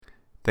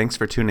Thanks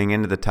for tuning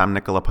into the Tom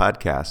Nicola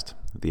podcast,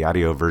 the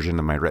audio version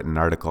of my written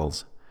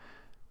articles.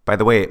 By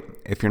the way,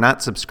 if you're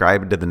not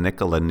subscribed to the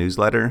Nicola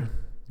newsletter,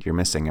 you're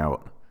missing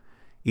out.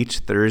 Each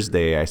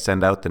Thursday, I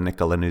send out the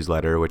Nicola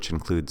newsletter, which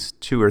includes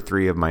 2 or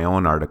 3 of my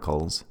own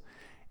articles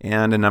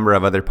and a number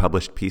of other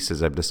published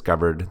pieces I've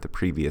discovered the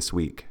previous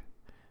week.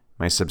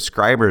 My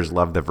subscribers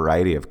love the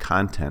variety of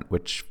content,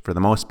 which for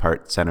the most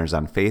part centers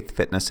on faith,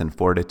 fitness, and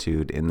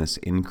fortitude in this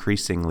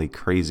increasingly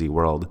crazy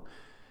world.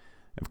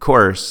 Of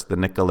course, the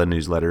Nicola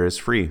newsletter is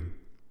free.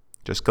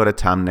 Just go to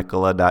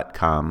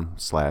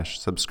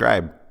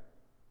tomnicola.com/subscribe.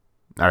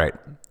 All right,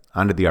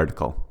 on to the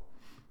article.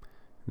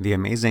 The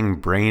amazing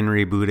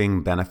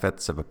brain-rebooting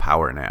benefits of a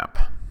power nap.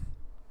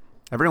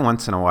 Every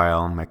once in a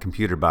while, my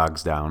computer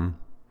bogs down.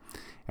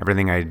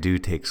 Everything I do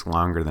takes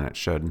longer than it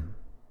should.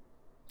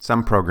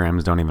 Some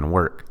programs don't even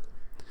work.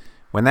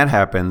 When that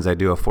happens, I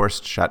do a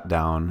forced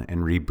shutdown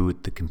and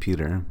reboot the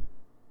computer.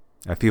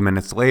 A few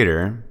minutes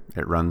later,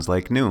 it runs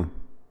like new.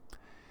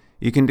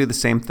 You can do the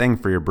same thing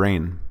for your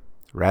brain.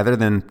 Rather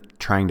than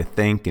trying to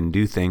think and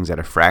do things at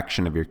a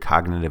fraction of your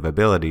cognitive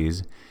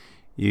abilities,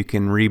 you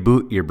can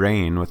reboot your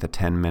brain with a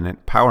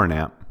 10-minute power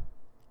nap.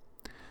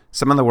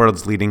 Some of the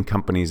world's leading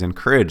companies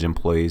encourage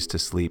employees to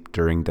sleep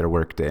during their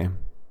workday.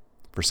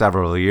 For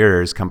several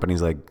years,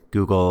 companies like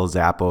Google,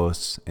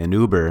 Zappos, and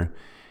Uber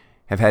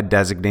have had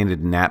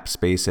designated nap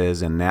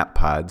spaces and nap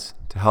pods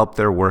to help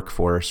their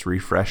workforce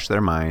refresh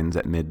their minds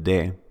at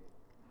midday.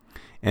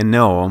 And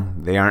no,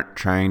 they aren't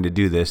trying to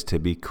do this to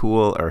be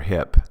cool or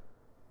hip.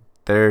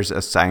 There's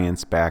a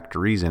science-backed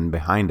reason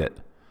behind it.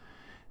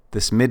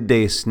 This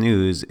midday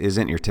snooze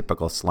isn't your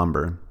typical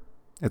slumber.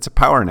 It's a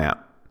power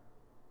nap.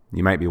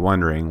 You might be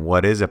wondering,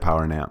 what is a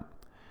power nap?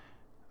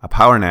 A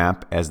power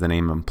nap, as the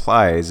name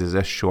implies, is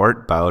a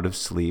short bout of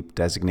sleep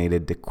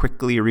designated to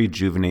quickly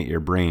rejuvenate your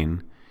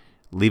brain,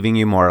 leaving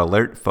you more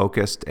alert,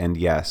 focused, and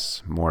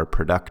yes, more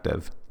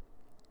productive.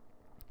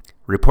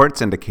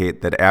 Reports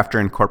indicate that after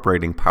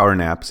incorporating power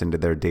naps into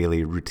their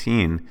daily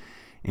routine,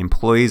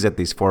 employees at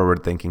these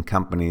forward-thinking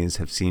companies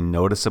have seen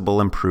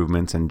noticeable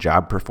improvements in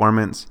job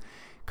performance,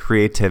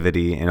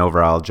 creativity, and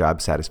overall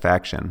job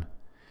satisfaction.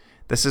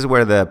 This is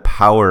where the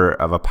power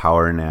of a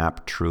power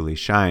nap truly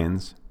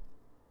shines.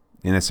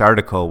 In this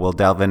article, we'll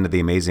delve into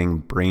the amazing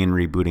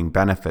brain-rebooting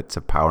benefits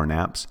of power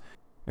naps,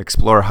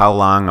 explore how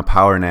long a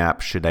power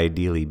nap should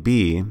ideally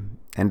be,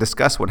 and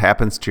discuss what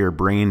happens to your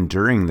brain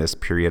during this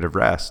period of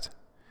rest.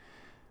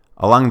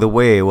 Along the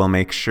way, we'll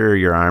make sure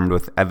you're armed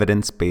with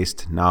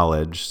evidence-based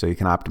knowledge so you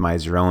can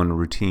optimize your own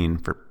routine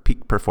for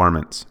peak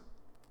performance.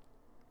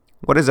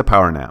 What is a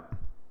power nap?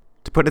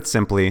 To put it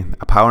simply,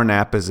 a power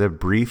nap is a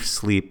brief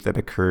sleep that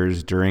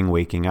occurs during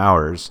waking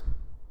hours.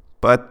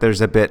 But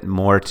there's a bit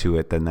more to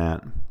it than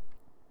that.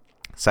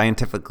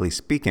 Scientifically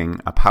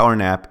speaking, a power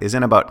nap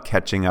isn't about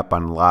catching up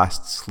on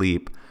lost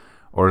sleep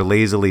or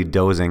lazily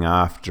dozing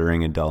off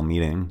during a dull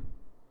meeting.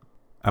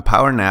 A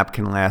power nap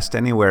can last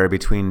anywhere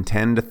between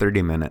 10 to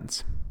 30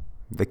 minutes.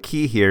 The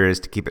key here is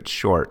to keep it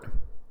short.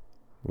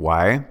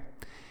 Why?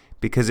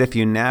 Because if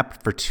you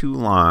nap for too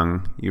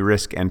long, you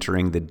risk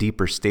entering the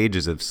deeper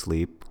stages of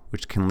sleep,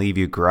 which can leave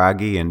you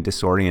groggy and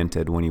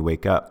disoriented when you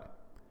wake up.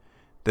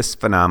 This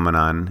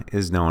phenomenon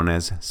is known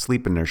as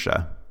sleep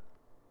inertia.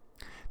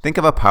 Think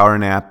of a power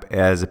nap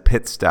as a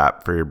pit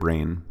stop for your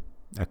brain,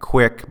 a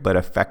quick but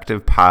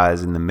effective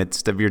pause in the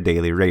midst of your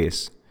daily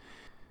race.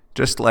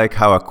 Just like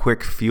how a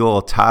quick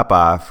fuel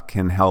top-off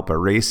can help a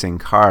racing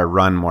car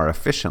run more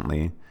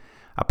efficiently,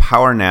 a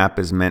power nap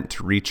is meant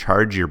to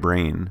recharge your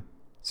brain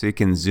so you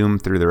can zoom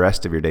through the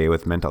rest of your day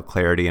with mental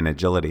clarity and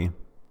agility.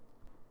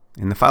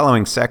 In the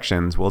following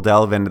sections, we'll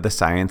delve into the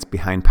science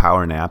behind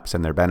power naps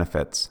and their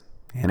benefits,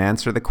 and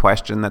answer the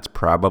question that's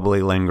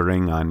probably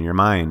lingering on your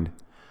mind.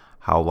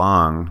 How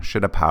long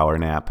should a power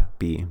nap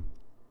be?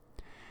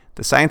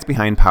 The science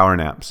behind power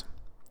naps.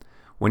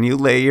 When you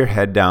lay your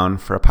head down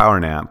for a power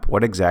nap,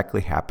 what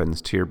exactly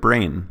happens to your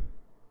brain?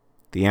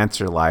 The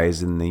answer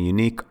lies in the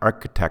unique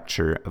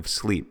architecture of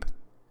sleep.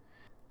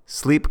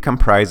 Sleep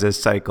comprises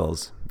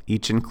cycles,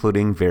 each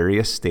including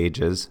various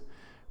stages,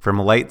 from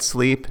light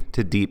sleep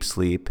to deep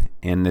sleep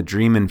and the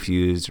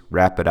dream-infused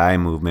rapid eye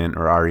movement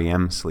or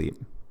REM sleep.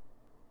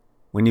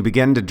 When you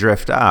begin to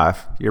drift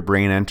off, your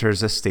brain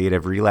enters a state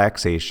of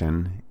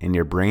relaxation and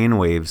your brain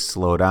waves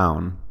slow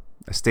down,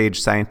 a stage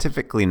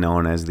scientifically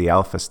known as the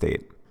alpha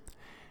state.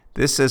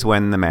 This is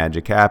when the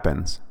magic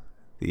happens.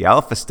 The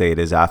alpha state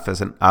is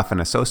often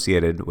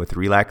associated with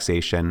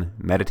relaxation,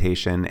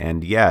 meditation,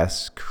 and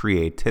yes,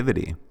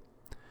 creativity.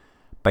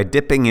 By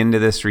dipping into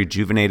this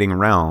rejuvenating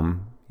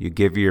realm, you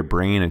give your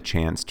brain a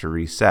chance to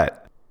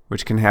reset,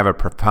 which can have a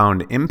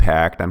profound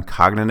impact on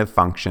cognitive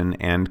function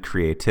and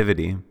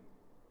creativity.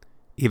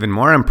 Even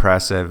more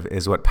impressive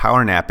is what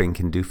power napping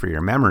can do for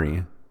your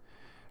memory.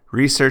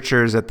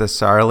 Researchers at the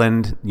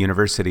Saarland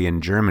University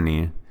in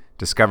Germany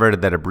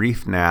discovered that a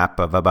brief nap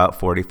of about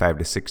 45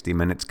 to 60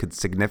 minutes could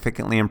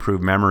significantly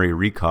improve memory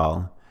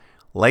recall,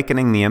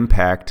 likening the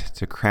impact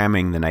to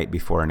cramming the night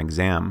before an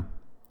exam.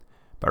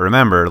 But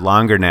remember,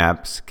 longer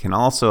naps can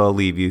also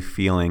leave you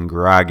feeling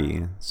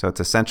groggy, so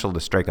it's essential to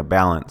strike a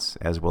balance,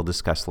 as we'll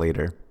discuss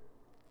later.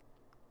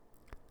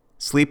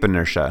 Sleep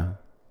inertia,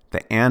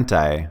 the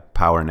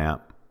anti-power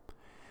nap.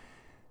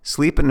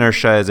 Sleep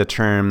inertia is a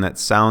term that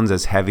sounds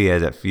as heavy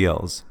as it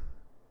feels.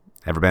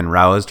 Ever been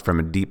roused from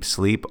a deep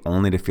sleep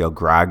only to feel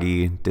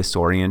groggy,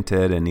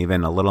 disoriented, and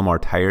even a little more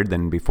tired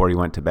than before you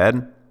went to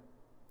bed?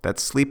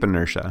 That's sleep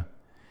inertia.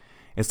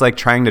 It's like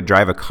trying to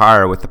drive a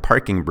car with the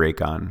parking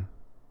brake on.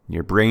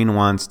 Your brain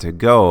wants to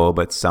go,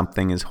 but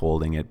something is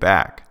holding it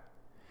back.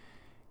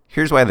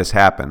 Here's why this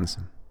happens.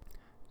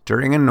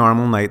 During a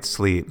normal night's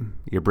sleep,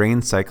 your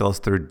brain cycles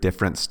through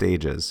different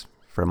stages,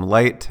 from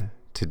light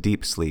to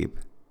deep sleep,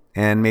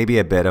 and maybe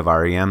a bit of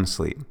REM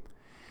sleep.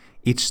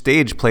 Each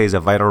stage plays a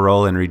vital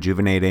role in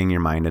rejuvenating your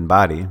mind and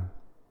body.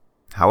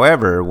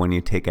 However, when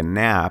you take a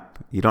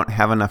nap, you don't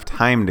have enough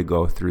time to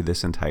go through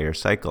this entire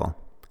cycle.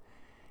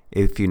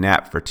 If you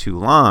nap for too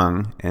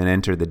long and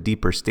enter the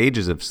deeper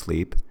stages of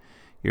sleep,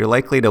 you're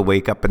likely to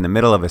wake up in the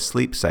middle of a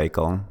sleep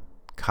cycle,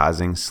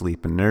 causing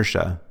sleep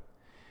inertia.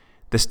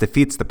 This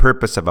defeats the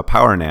purpose of a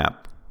power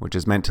nap, which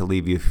is meant to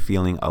leave you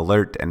feeling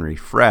alert and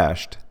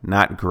refreshed,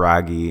 not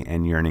groggy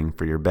and yearning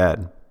for your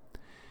bed.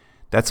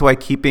 That's why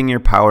keeping your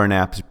power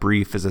naps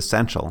brief is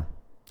essential,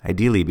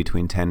 ideally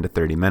between 10 to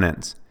 30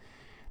 minutes.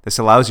 This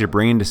allows your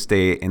brain to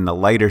stay in the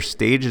lighter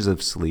stages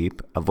of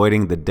sleep,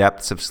 avoiding the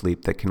depths of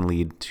sleep that can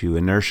lead to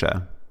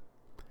inertia.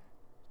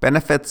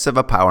 Benefits of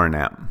a power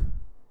nap.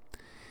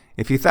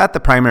 If you thought the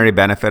primary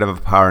benefit of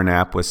a power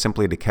nap was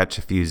simply to catch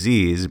a few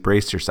Z's,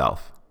 brace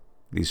yourself.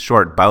 These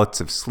short bouts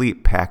of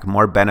sleep pack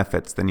more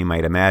benefits than you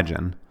might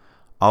imagine,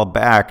 all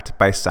backed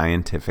by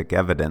scientific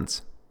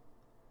evidence.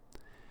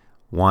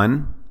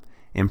 1.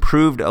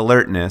 Improved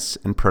alertness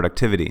and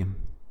productivity.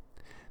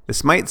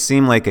 This might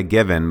seem like a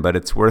given, but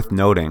it's worth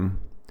noting.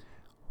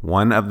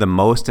 One of the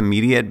most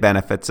immediate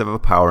benefits of a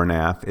power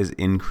nap is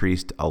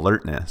increased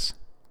alertness.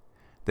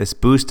 This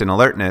boost in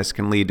alertness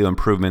can lead to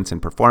improvements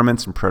in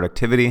performance and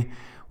productivity,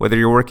 whether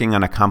you're working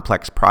on a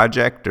complex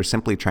project or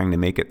simply trying to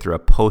make it through a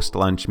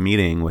post-lunch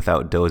meeting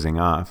without dozing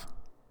off.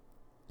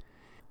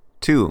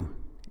 2.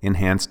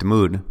 Enhanced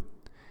mood.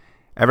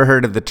 Ever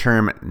heard of the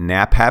term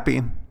nap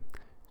happy?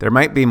 There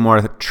might be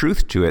more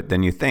truth to it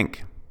than you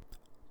think.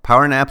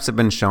 Power naps have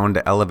been shown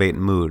to elevate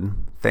mood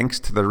thanks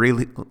to the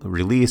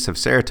release of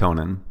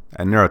serotonin,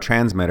 a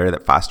neurotransmitter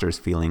that fosters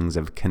feelings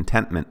of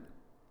contentment.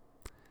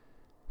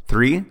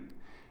 3.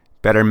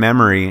 Better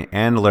memory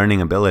and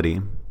learning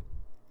ability.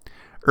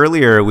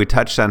 Earlier, we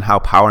touched on how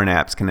power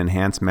naps can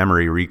enhance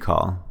memory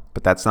recall,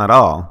 but that's not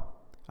all.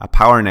 A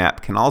power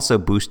nap can also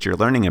boost your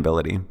learning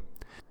ability.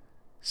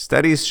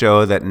 Studies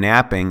show that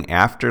napping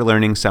after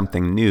learning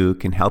something new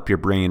can help your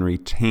brain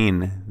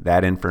retain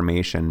that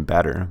information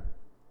better.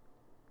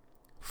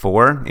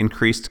 4.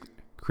 Increased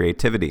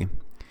creativity.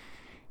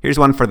 Here's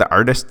one for the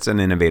artists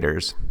and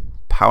innovators.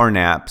 Power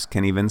naps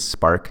can even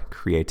spark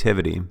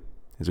creativity.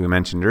 As we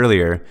mentioned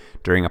earlier,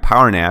 during a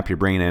power nap, your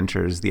brain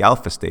enters the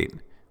alpha state,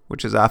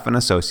 which is often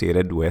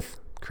associated with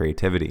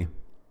creativity.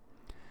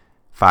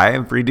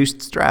 5.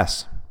 Reduced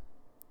stress.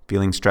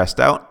 Feeling stressed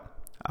out?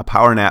 A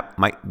power nap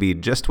might be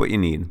just what you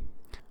need.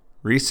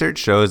 Research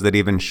shows that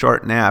even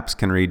short naps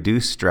can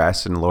reduce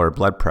stress and lower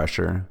blood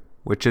pressure,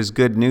 which is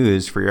good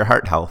news for your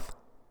heart health.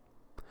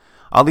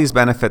 All these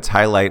benefits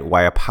highlight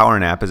why a power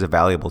nap is a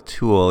valuable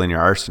tool in your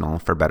arsenal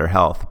for better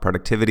health,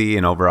 productivity,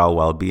 and overall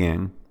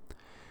well-being.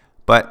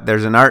 But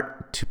there's an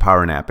art to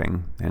power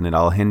napping, and it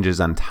all hinges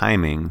on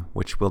timing,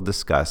 which we'll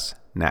discuss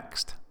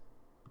next.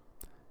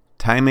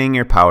 Timing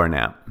your power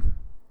nap.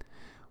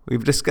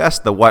 We've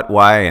discussed the what,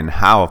 why, and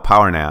how of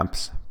power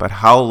naps, but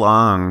how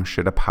long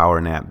should a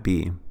power nap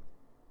be?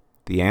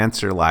 The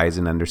answer lies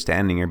in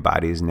understanding your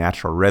body's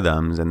natural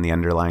rhythms and the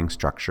underlying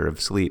structure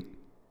of sleep.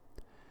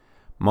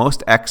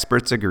 Most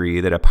experts agree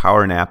that a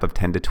power nap of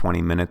 10 to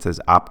 20 minutes is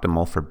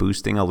optimal for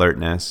boosting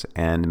alertness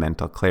and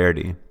mental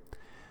clarity.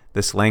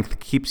 This length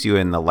keeps you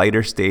in the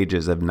lighter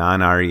stages of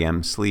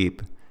non-REM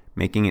sleep,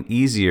 making it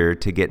easier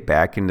to get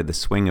back into the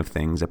swing of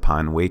things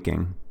upon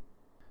waking.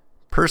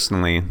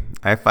 Personally,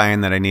 I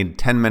find that I need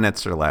 10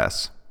 minutes or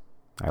less.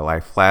 I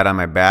lie flat on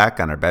my back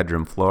on our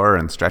bedroom floor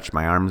and stretch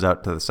my arms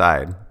out to the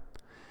side.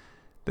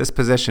 This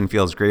position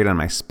feels great on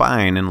my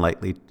spine and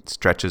lightly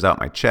stretches out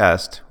my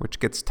chest, which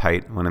gets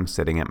tight when I'm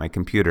sitting at my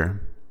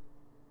computer.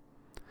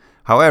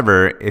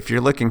 However, if you're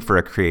looking for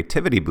a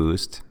creativity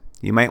boost,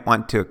 you might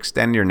want to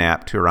extend your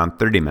nap to around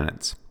 30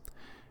 minutes.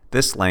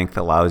 This length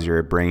allows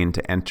your brain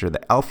to enter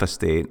the alpha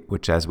state,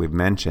 which, as we've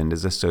mentioned,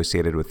 is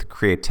associated with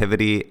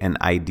creativity and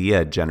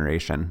idea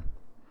generation.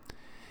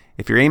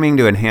 If you're aiming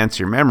to enhance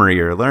your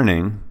memory or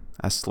learning,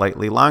 a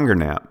slightly longer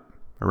nap,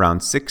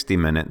 around 60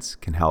 minutes,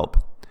 can help,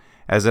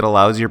 as it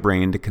allows your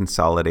brain to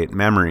consolidate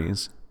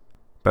memories.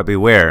 But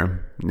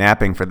beware,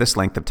 napping for this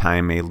length of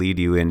time may lead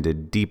you into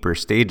deeper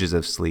stages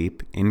of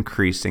sleep,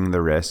 increasing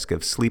the risk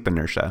of sleep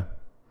inertia.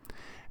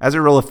 As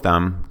a rule of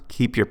thumb,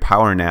 keep your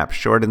power nap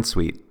short and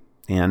sweet,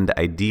 and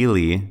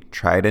ideally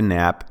try to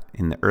nap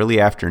in the early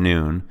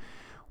afternoon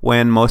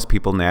when most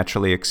people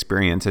naturally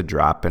experience a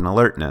drop in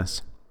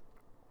alertness.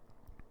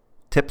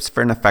 Tips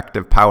for an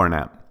effective power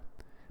nap.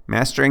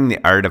 Mastering the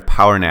art of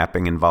power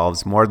napping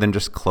involves more than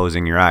just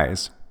closing your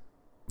eyes.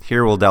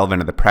 Here we'll delve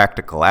into the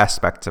practical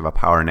aspects of a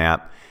power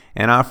nap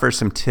and offer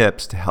some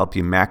tips to help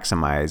you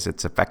maximize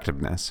its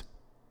effectiveness.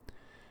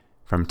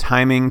 From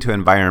timing to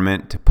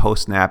environment to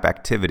post-nap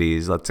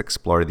activities, let's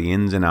explore the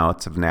ins and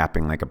outs of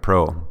napping like a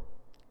pro.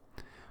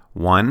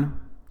 1.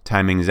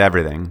 Timing is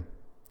everything.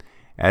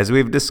 As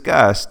we've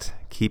discussed,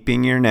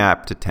 keeping your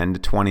nap to 10 to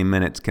 20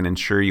 minutes can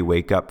ensure you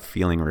wake up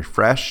feeling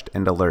refreshed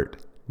and alert,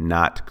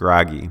 not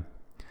groggy.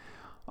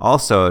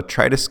 Also,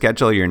 try to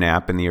schedule your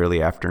nap in the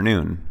early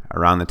afternoon,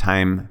 around the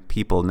time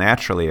people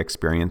naturally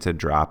experience a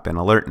drop in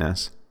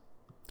alertness.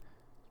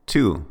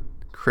 2.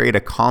 Create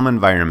a calm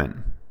environment.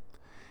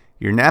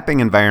 Your napping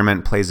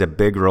environment plays a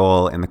big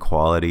role in the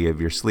quality of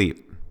your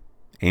sleep.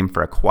 Aim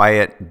for a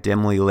quiet,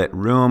 dimly lit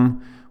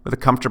room with a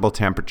comfortable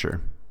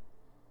temperature.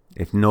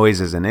 If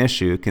noise is an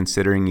issue,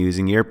 considering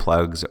using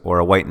earplugs or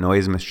a white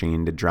noise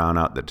machine to drown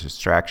out the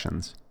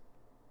distractions.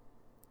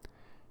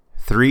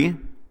 3.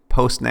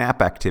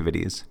 Post-nap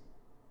activities.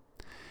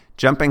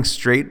 Jumping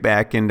straight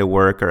back into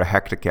work or a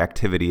hectic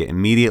activity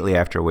immediately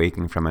after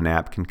waking from a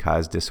nap can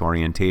cause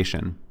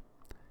disorientation.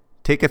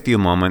 Take a few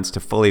moments to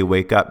fully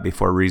wake up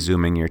before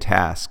resuming your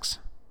tasks.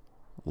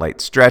 Light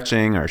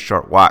stretching or a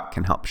short walk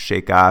can help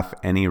shake off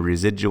any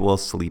residual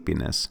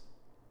sleepiness.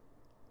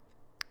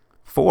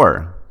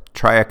 4.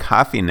 Try a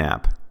coffee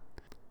nap.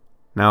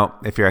 Now,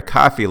 if you're a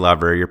coffee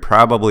lover, you're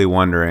probably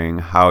wondering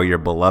how your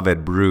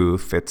beloved brew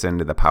fits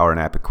into the power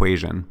nap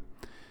equation.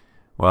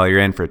 Well, you're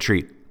in for a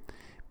treat.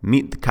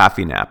 Meet the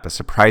coffee nap, a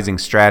surprising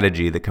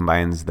strategy that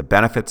combines the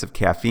benefits of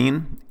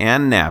caffeine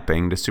and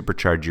napping to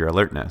supercharge your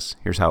alertness.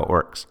 Here's how it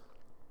works.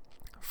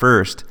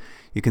 First,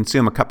 you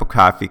consume a cup of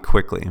coffee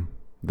quickly.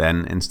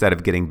 Then, instead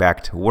of getting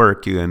back to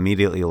work, you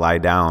immediately lie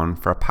down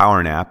for a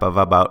power nap of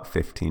about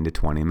 15 to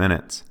 20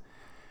 minutes.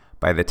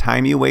 By the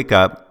time you wake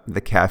up,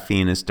 the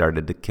caffeine has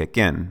started to kick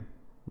in,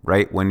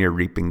 right when you're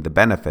reaping the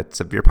benefits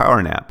of your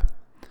power nap.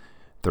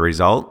 The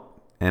result?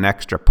 An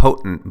extra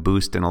potent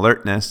boost in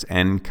alertness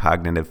and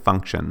cognitive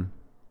function.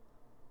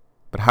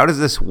 But how does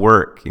this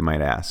work, you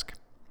might ask?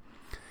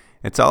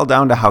 It's all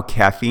down to how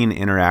caffeine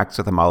interacts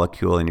with a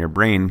molecule in your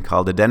brain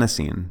called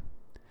adenosine.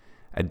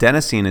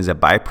 Adenosine is a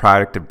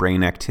byproduct of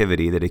brain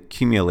activity that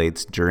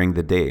accumulates during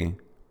the day,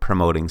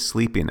 promoting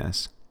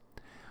sleepiness.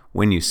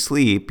 When you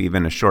sleep,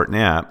 even a short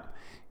nap,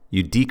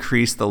 you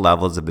decrease the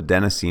levels of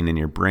adenosine in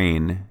your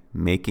brain,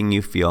 making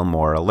you feel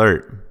more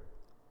alert.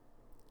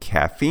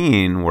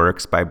 Caffeine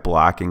works by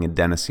blocking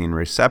adenosine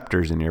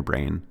receptors in your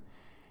brain,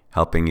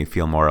 helping you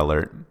feel more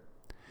alert.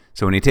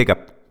 So when you take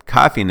a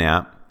coffee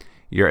nap,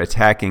 you're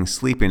attacking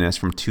sleepiness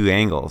from two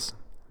angles.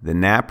 The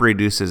nap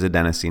reduces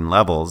adenosine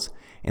levels,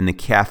 and the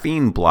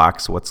caffeine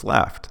blocks what's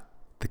left.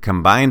 The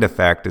combined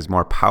effect is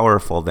more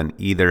powerful than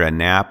either a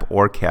nap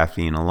or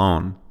caffeine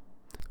alone.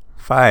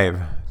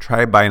 5.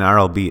 Try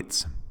binaural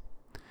beats.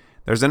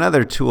 There's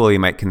another tool you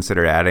might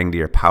consider adding to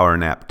your power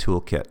nap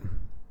toolkit: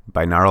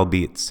 binaural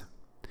beats.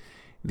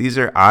 These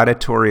are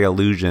auditory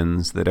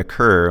illusions that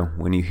occur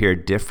when you hear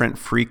different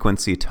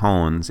frequency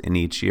tones in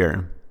each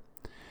ear.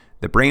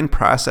 The brain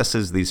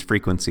processes these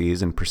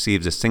frequencies and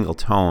perceives a single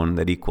tone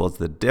that equals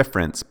the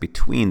difference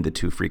between the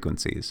two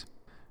frequencies.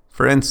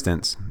 For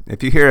instance,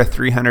 if you hear a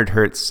 300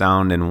 Hz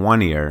sound in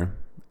one ear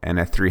and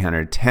a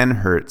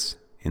 310 Hz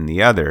in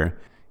the other,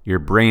 your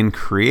brain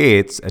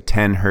creates a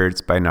 10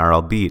 Hz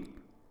binaural beat.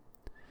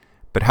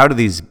 But how do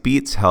these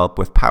beats help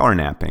with power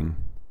napping?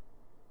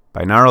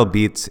 Binaural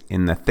beats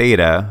in the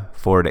theta,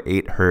 4 to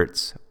 8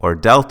 Hz, or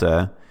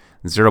delta,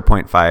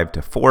 0.5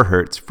 to 4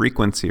 Hz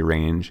frequency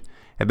range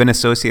have been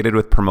associated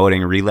with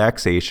promoting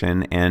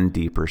relaxation and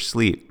deeper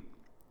sleep.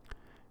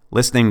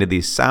 Listening to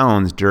these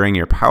sounds during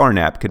your power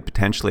nap could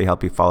potentially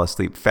help you fall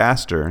asleep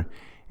faster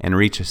and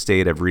reach a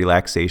state of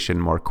relaxation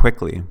more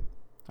quickly,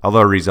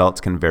 although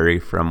results can vary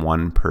from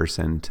one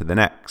person to the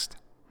next.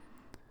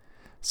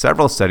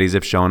 Several studies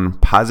have shown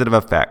positive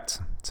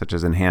effects, such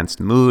as enhanced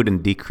mood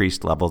and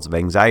decreased levels of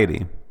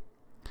anxiety.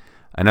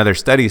 Another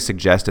study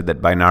suggested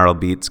that binaural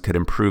beats could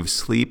improve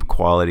sleep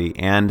quality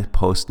and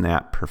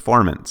post-nap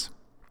performance.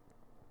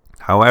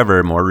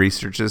 However, more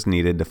research is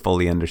needed to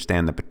fully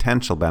understand the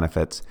potential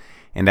benefits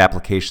and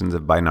applications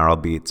of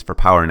binaural beats for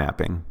power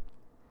napping.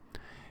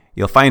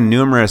 You'll find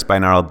numerous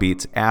binaural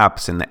beats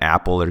apps in the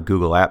Apple or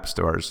Google app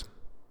stores.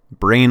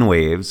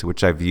 Brainwaves,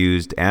 which I've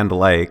used and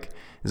like,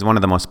 is one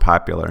of the most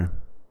popular.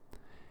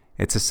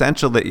 It's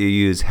essential that you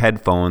use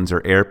headphones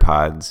or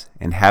AirPods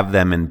and have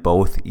them in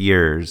both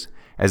ears,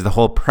 as the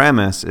whole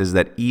premise is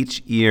that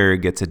each ear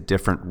gets a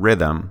different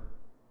rhythm.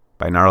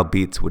 Binaural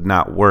beats would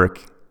not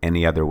work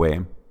any other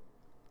way.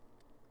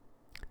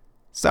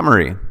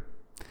 Summary.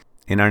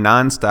 In our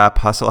non-stop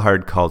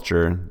hustle-hard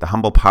culture, the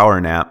humble power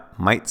nap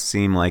might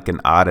seem like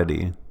an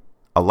oddity,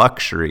 a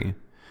luxury,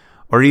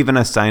 or even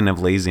a sign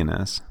of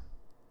laziness.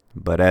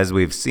 But as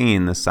we've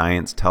seen, the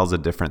science tells a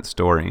different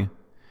story.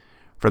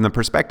 From the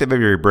perspective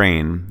of your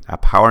brain, a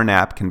power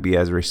nap can be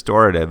as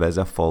restorative as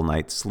a full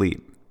night's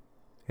sleep.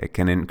 It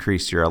can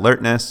increase your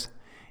alertness,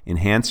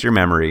 enhance your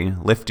memory,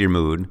 lift your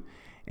mood,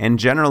 and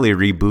generally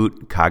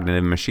reboot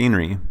cognitive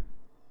machinery.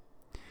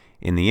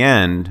 In the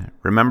end,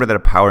 remember that a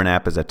power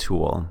nap is a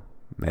tool.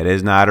 It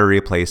is not a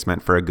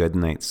replacement for a good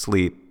night's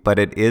sleep, but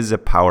it is a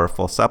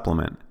powerful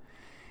supplement.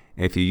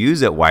 If you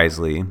use it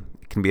wisely,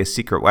 it can be a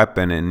secret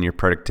weapon in your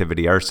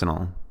productivity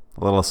arsenal,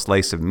 a little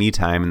slice of me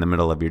time in the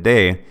middle of your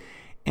day,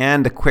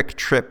 and a quick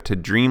trip to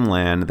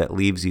dreamland that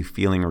leaves you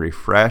feeling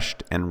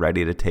refreshed and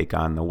ready to take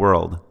on the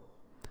world.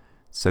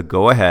 So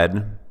go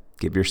ahead,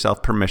 give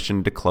yourself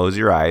permission to close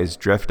your eyes,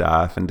 drift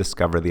off, and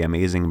discover the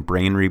amazing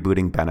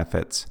brain-rebooting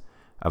benefits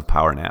of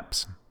power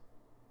naps.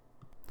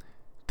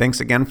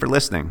 Thanks again for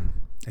listening.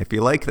 If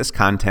you like this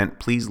content,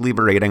 please leave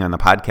a rating on the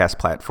podcast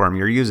platform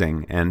you're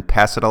using and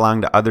pass it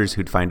along to others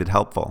who'd find it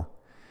helpful.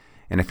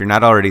 And if you're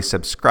not already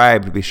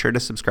subscribed, be sure to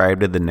subscribe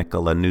to the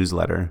Nicola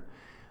newsletter,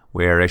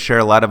 where I share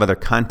a lot of other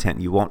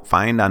content you won't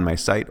find on my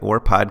site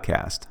or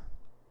podcast.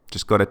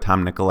 Just go to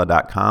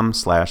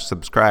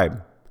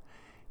tomnicola.com/subscribe.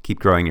 Keep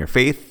growing your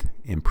faith,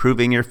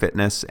 improving your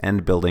fitness,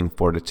 and building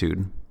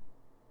fortitude.